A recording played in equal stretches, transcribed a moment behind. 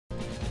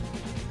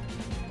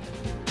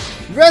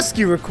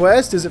Rescue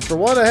request. Is it for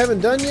one I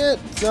haven't done yet?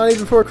 It's not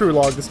even for a crew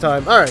log this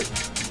time. Alright.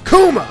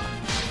 Kuma!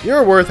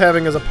 You're worth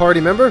having as a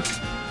party member.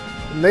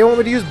 And they want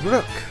me to use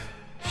Brook.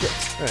 Shit.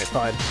 Alright,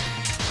 fine.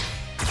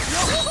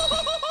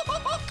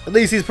 At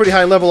least he's pretty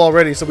high level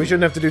already, so we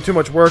shouldn't have to do too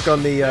much work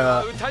on the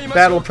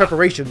battle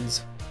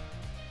preparations.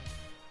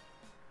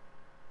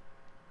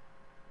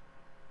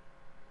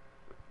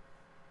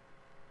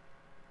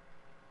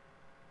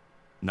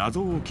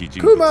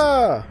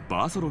 Kuma!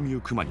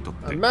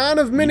 A man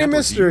of many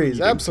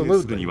mysteries,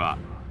 absolutely.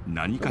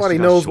 Nobody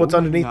knows what's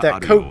underneath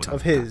that coat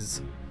of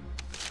his.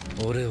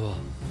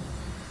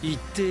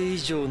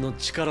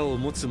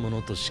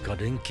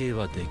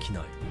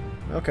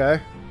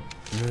 Okay.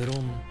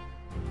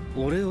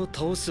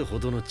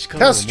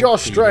 Test your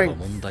strength!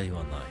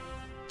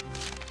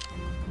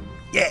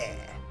 Yeah!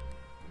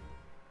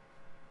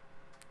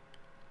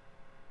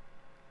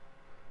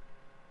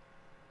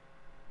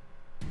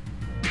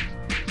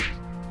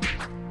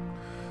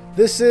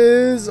 This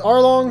is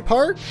Arlong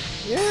Park?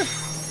 Yeah,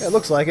 it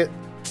looks like it.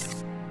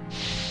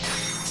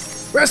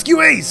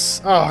 Rescue Ace!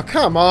 Oh,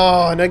 come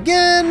on,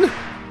 again?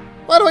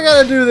 Why do I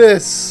gotta do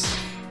this?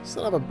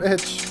 Son of a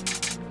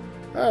bitch.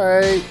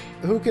 Alright,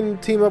 who can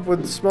team up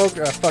with Smoke?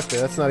 Ah, fuck that,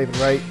 that's not even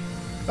right.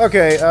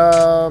 Okay,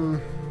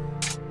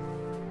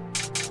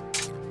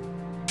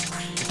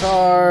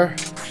 guitar,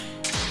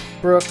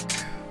 Brook,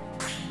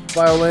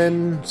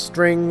 violin,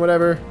 string,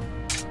 whatever.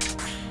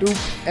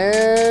 Doop,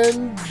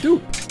 and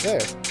doop. There,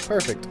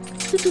 perfect.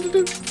 Doop, doop,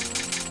 doop, doop.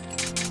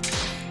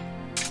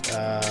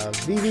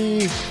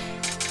 Vivi.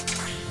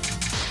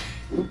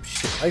 Oops,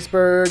 shit,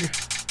 iceberg.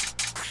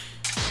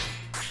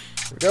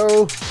 There we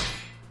go.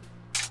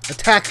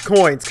 Attack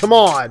coins, come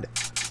on!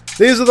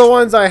 These are the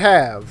ones I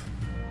have.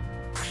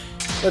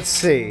 Let's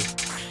see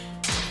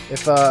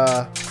if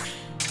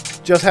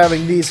just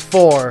having these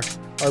 4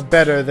 are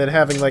better than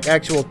having like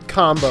actual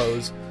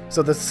combos.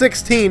 So the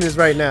 16 is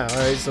right now.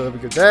 Alright, so we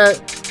do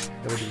that,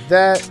 then we do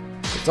that.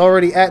 It's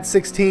already at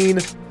 16.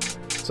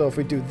 So if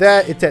we do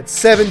that, it's at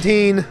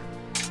 17.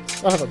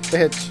 Son of a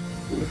bitch.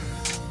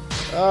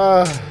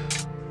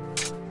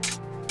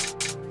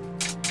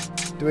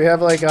 Do we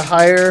have like a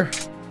higher?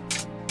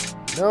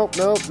 Nope,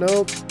 nope,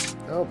 nope.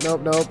 Nope,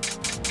 nope, nope.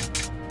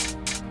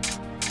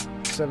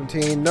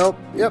 17, nope.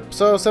 Yep,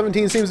 so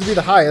 17 seems to be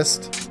the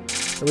highest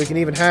that we can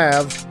even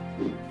have.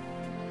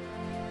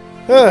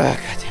 God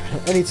damn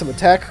it. I need some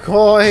attack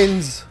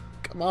coins.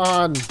 Come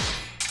on.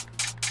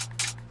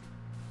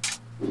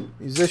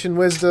 Musician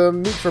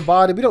wisdom, meat for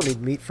body. We don't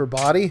need meat for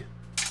body.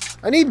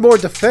 I need more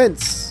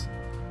defense.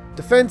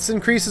 Defense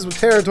increases with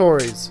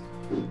territories.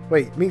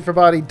 Wait, meat for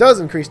body does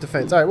increase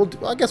defense.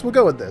 Alright, I guess we'll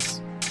go with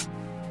this.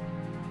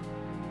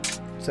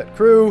 Set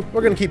crew.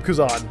 We're gonna keep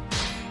Kuzan.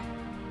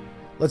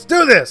 Let's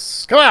do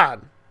this! Come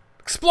on!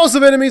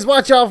 Explosive enemies,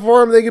 watch out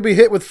for them. They could be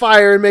hit with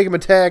fire and make them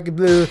attack.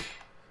 Blah.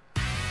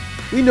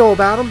 We know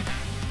about them.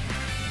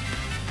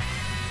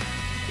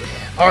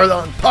 Yeah,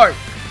 Arlong Park.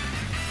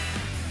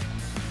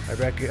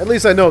 At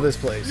least I know this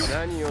place.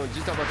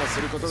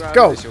 Let's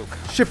go!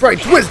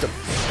 Shipwright's wisdom!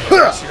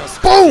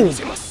 Boom!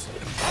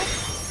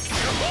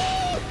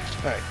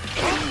 Alright.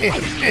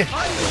 There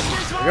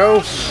we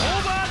go.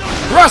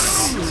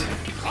 Thrust!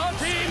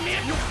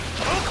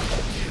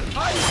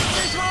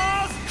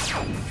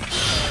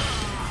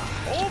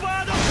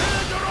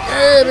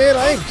 Yeah, man,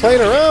 I ain't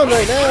playing around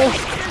right now.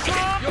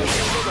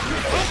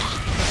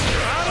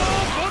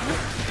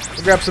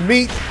 I'll grab some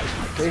meat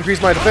to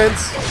increase my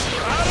defense.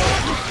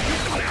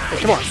 Hey,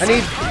 come on, I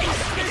need to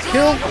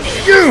kill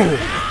you!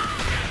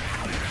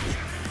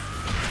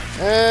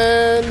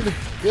 And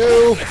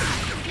you.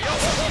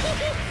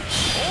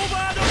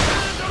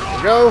 There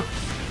we go.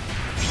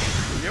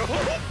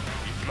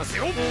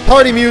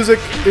 Party music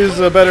is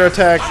a better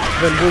attack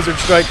than Blizzard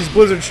Strike, because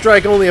Blizzard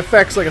Strike only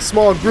affects like a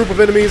small group of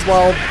enemies,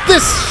 while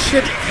this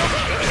shit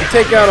can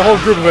take out a whole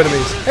group of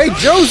enemies. Hey,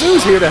 Joe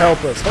Zoo's here to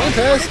help us.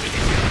 Fantastic.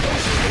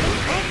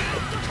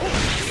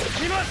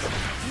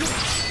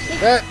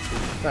 That.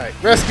 Alright,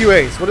 Rescue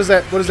Ace. What does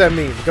that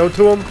mean? Go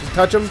to him? Just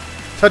touch him?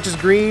 Touch his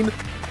green?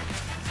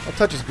 I'll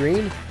touch his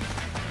green.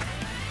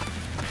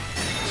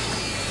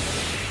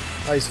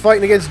 Oh, he's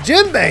fighting against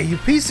Jinbei, you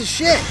piece of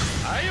shit!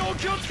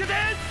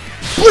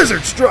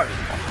 Blizzard Strike!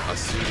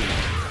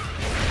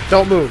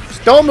 Don't move.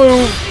 Just don't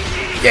move!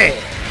 Yeah!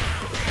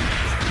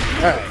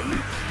 Alright.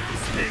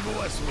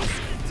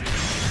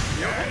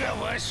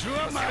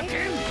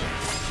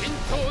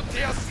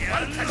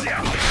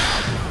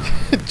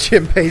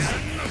 Jinbei's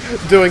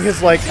doing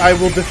his, like, I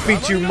will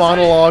defeat you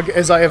monologue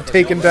as I have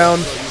taken down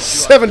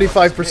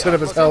 75%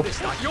 of his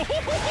health.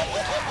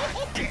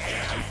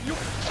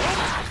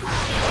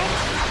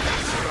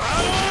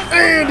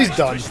 And he's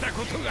done.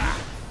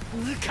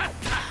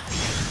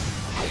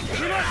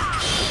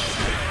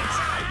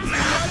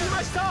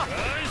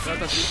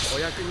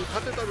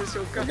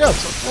 There we go.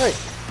 Alright.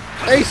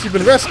 Ace, you've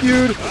been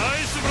rescued.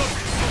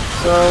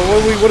 So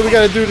what do we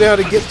gotta do now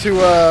to get to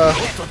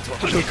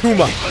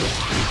Kuma?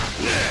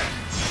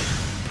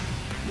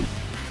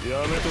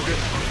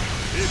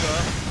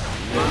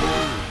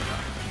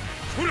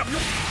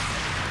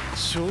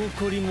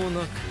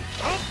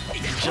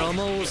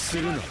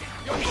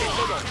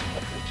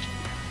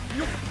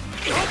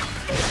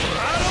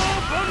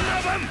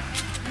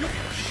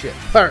 Shit.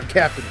 Pirate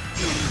Captain.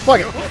 Fuck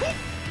it.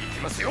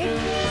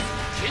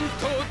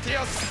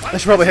 I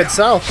should probably head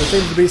south. There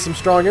seems to be some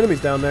strong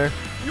enemies down there.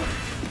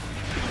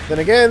 Then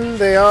again,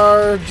 they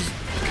are just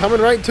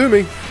coming right to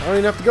me. I don't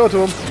even have to go to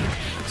them.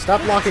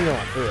 Stop locking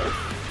on.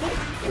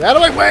 Get out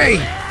of my way!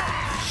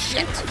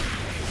 Shit!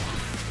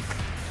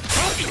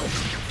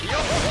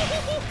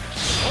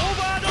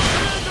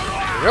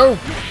 There we go.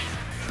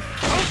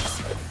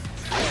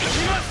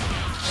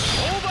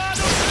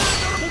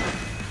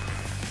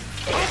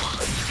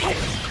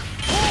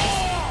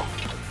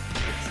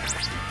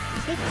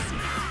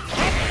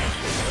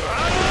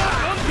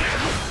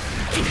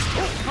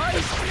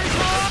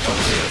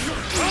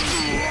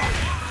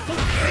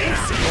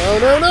 No,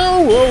 no, no!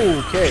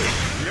 Okay.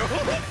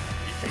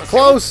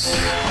 Close!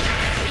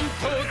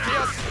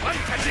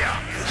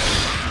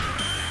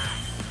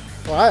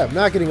 Well, I am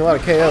not getting a lot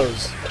of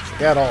KOs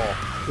at all.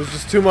 There's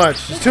just too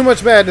much. There's too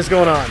much madness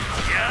going on.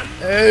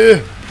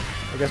 I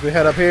guess we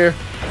head up here.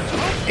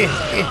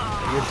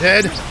 You're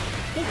dead.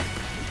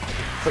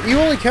 But you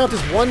only count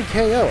as 1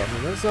 KO. I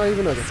mean, that's not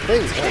even a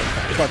thing. Oh,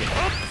 fuck it.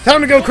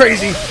 Time to go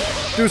crazy.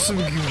 Do some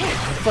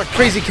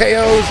crazy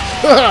KOs.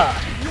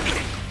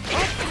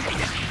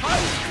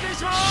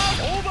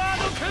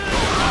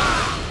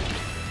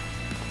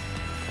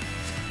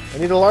 I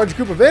need a large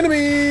group of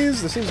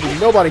enemies. There seems to be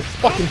nobody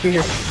fucking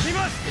here.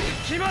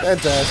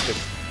 Fantastic.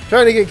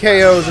 Trying to get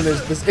KOs and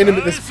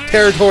this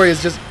territory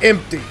is just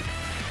empty.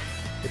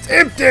 It's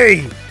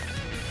empty.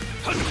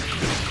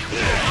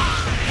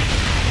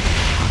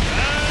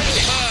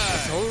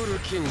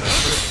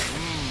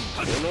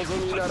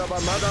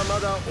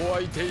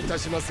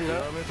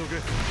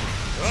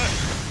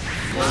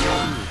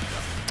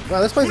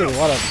 Wow, this place has a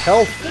lot of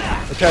health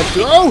attached to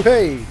it. Oh,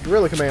 hey,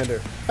 Guerrilla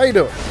Commander. How you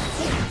doing?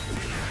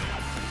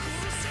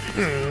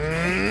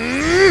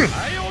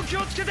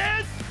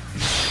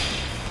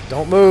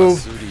 Don't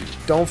move.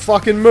 Don't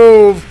fucking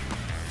move.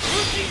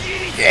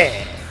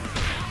 Yeah.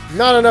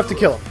 Not enough to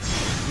kill him.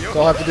 So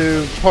I'll have to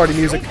do party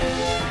music.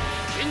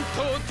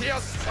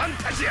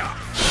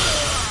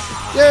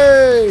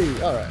 Yay!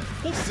 Alright.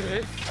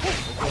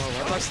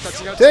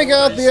 Take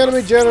out the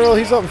enemy general.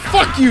 He's up.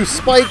 Fuck you,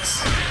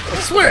 Spikes! I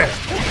swear!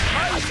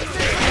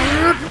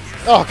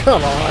 Oh,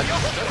 come on.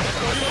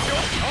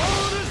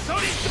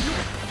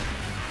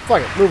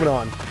 Fuck it, moving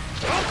on.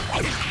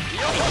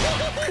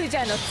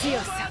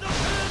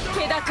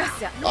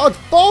 Oh, it's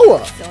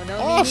Boa!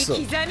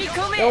 Awesome! You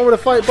want me to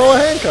fight Boa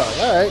Hancock?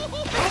 Alright.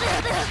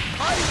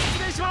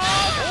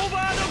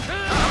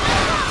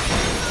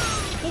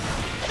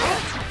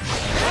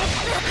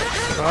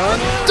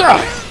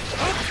 Die!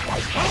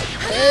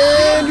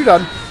 And you're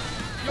done.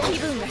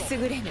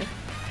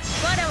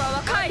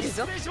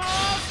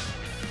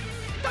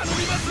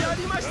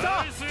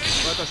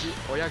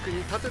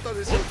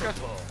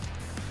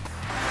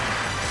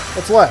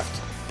 What's left?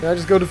 Can I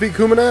just go defeat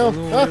Kuma now?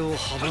 Huh?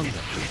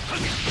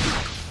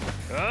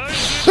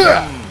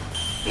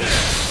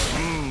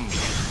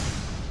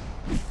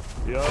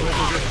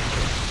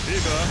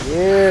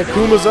 Yeah,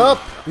 Kuma's up.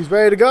 He's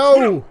ready to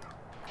go.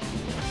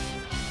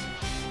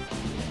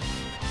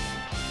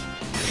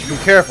 Be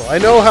careful. I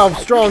know how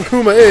strong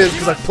Kuma is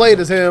because I've played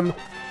as him.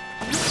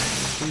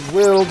 He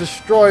will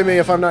destroy me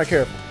if I'm not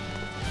careful.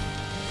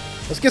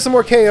 Let's get some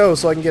more KOs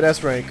so I can get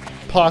S rank.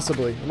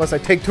 Possibly. Unless I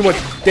take too much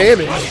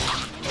damage.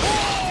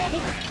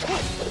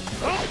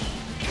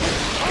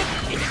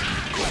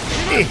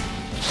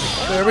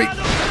 There we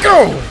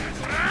go!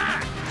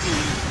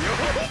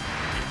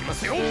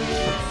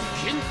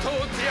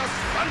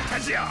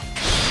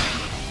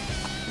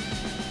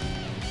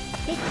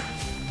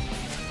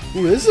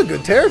 Ooh, this is a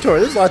good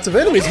territory. There's lots of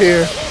enemies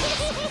here.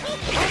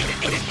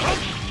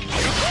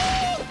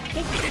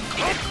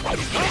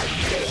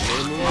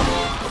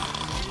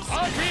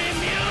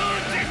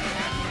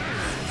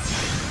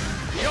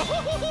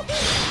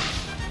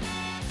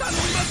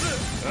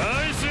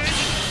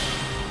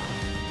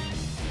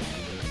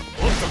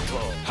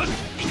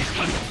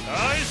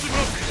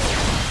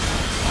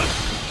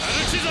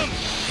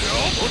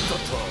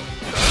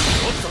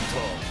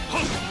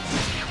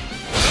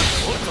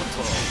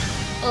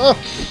 Oh,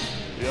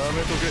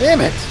 damn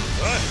it!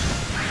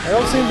 I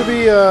don't seem to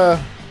be a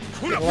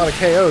lot of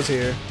KOs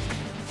here.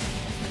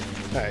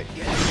 Alright.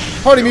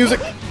 Party music!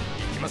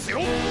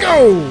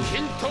 Go!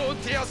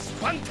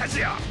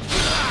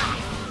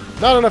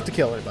 Not enough to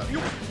kill anybody.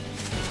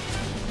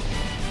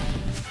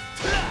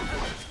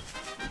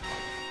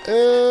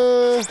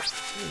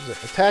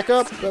 Attack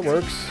up? That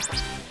works.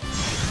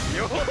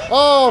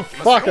 Oh,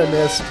 fuck, I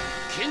missed.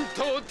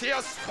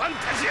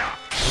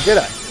 Did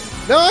I?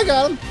 No, I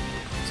got him.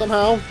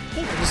 Somehow.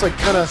 I just, like,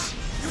 kind of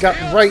got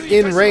right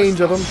in range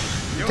of him.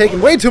 Taking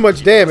way too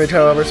much damage,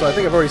 however, so I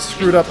think I've already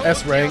screwed up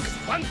S rank.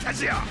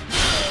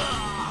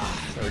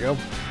 There we go.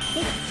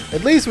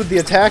 At least with the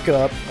attack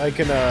up, I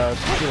can,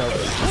 you know,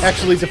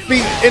 actually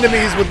defeat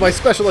enemies with my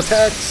special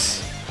attacks.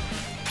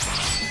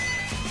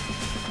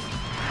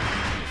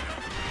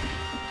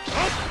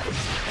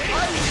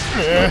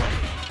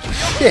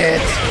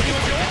 Shit.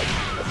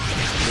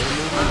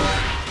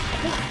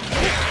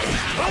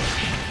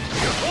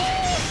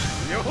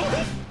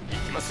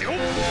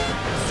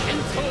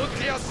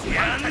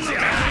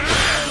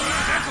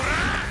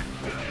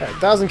 Alright,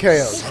 1,000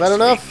 KOs. Is that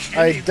enough?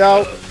 I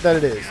doubt that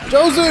it is.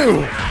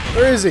 Jozu!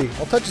 Where is he?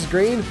 I'll touch his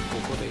green.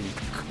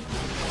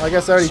 I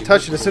guess I already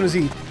touched it as soon as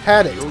he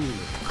had it.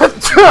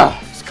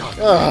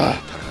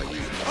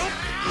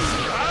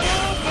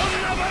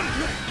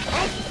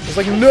 There's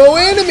like no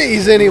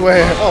enemies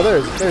anywhere! Oh,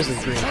 there's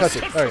his green. Touch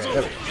it. Alright,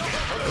 there we go.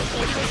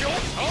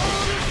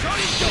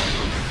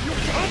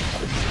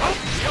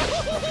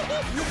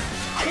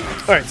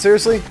 Alright,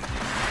 seriously?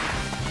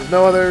 There's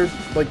no other,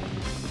 like,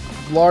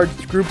 large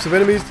groups of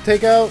enemies to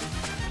take out?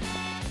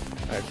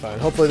 Alright, fine.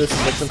 Hopefully this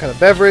is like some kind of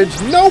beverage.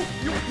 Nope!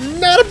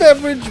 Not a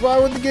beverage! Why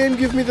would the game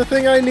give me the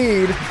thing I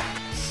need?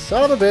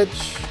 Son of a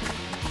bitch.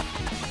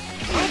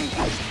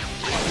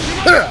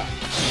 There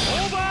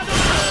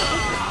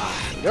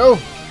we go.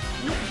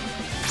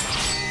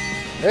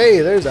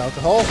 Hey, there's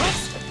alcohol.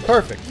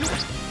 Perfect.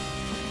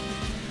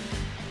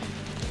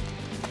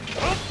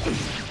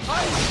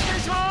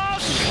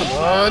 Come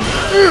on.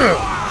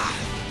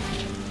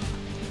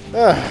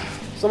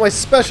 So my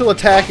special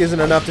attack isn't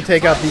enough to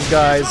take out these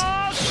guys,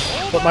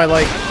 but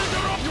my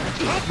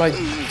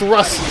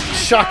thrust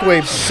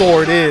shockwave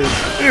sword is.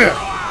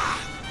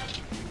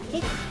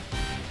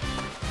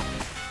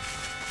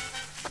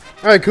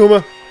 Alright,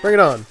 Kuma, bring it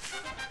on.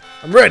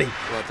 I'm ready.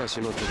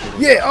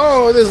 Yeah,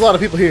 oh, there's a lot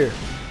of people here.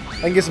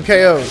 I can get some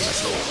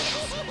KOs.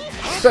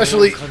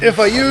 Especially if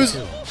I use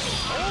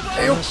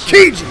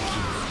Aokiji.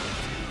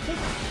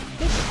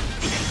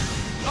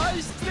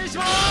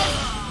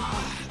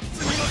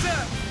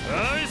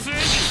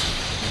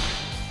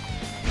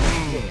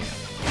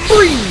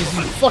 Freeze,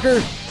 you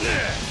fucker!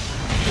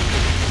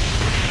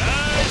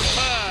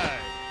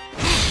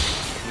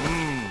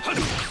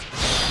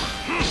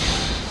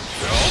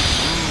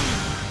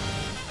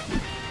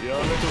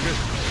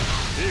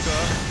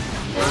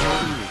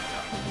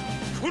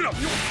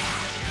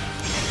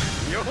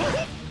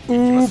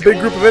 Ooh, big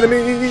group of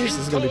enemies. This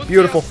is gonna be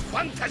beautiful.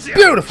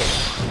 Beautiful!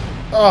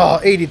 Oh,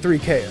 83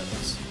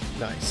 KOs.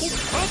 Nice.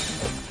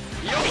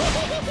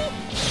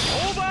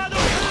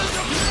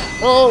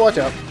 Oh, watch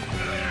out.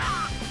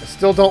 I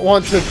still don't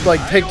want to,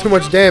 like, take too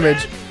much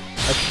damage.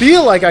 I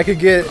feel like I could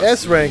get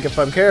S rank if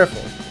I'm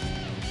careful.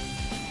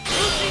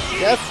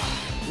 Yes.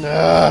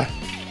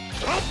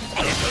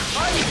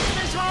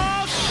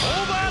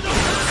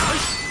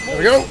 There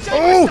we go.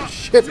 Oh,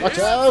 shit. Watch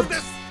out.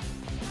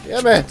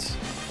 Damn it.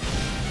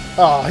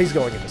 Oh, he's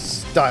going into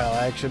style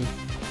action.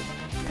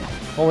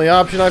 Only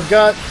option I've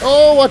got.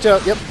 Oh, watch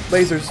out. Yep,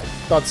 lasers.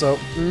 Thought so.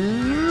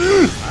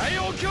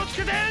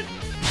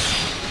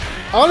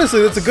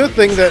 Honestly, that's a good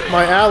thing that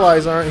my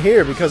allies aren't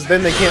here, because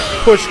then they can't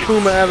push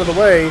Kuma out of the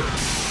way,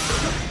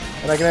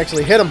 and I can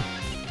actually hit him.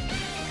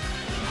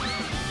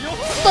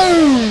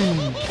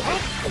 Boom!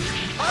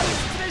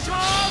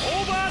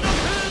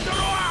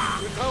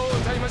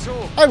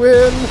 I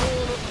win!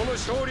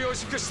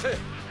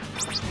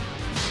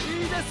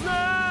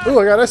 Ooh,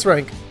 I got S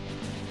rank.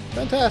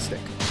 Fantastic.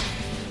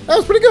 That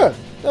was pretty good.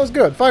 That was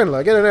good. Finally,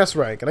 I get an S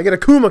rank, and I get a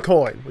Kuma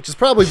coin, which is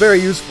probably very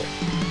useful.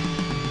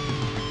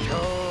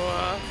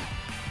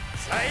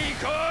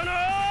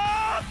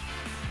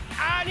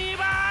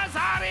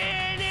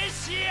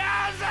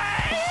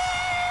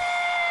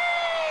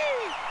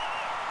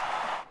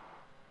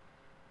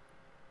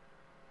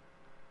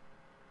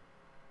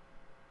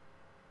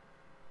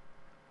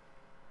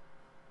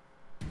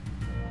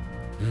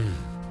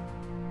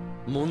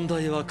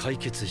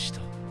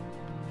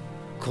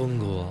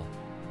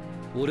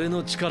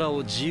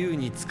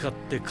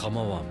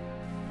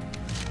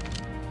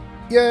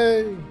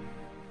 Yay!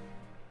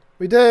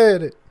 We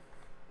did it!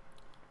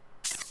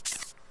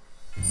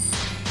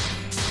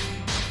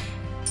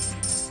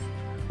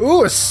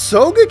 Ooh, a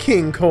Soga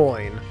King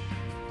coin!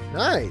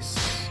 Nice!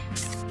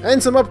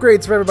 And some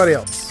upgrades for everybody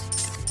else.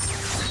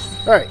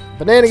 Alright,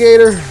 Banana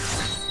Gator,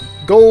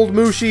 Gold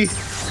Mushi,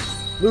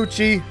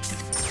 Lucci,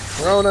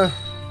 Corona,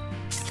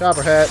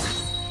 Chopper Hat.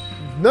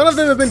 None of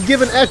them have been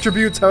given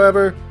attributes,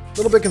 however. A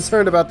little bit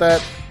concerned about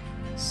that.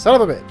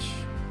 Son of a bitch.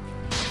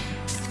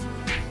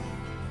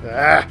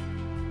 Ah!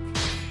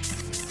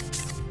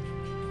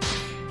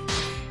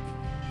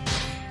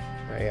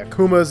 Yeah,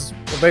 Kuma's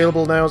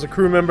available now as a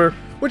crew member,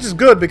 which is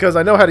good because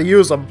I know how to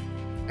use him.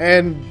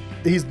 And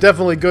he's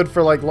definitely good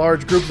for, like,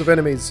 large groups of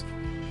enemies.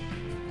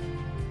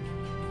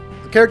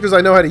 The characters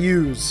I know how to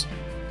use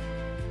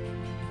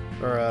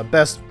are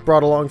best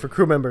brought along for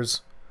crew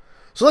members.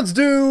 So let's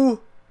do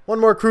one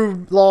more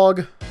crew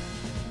log.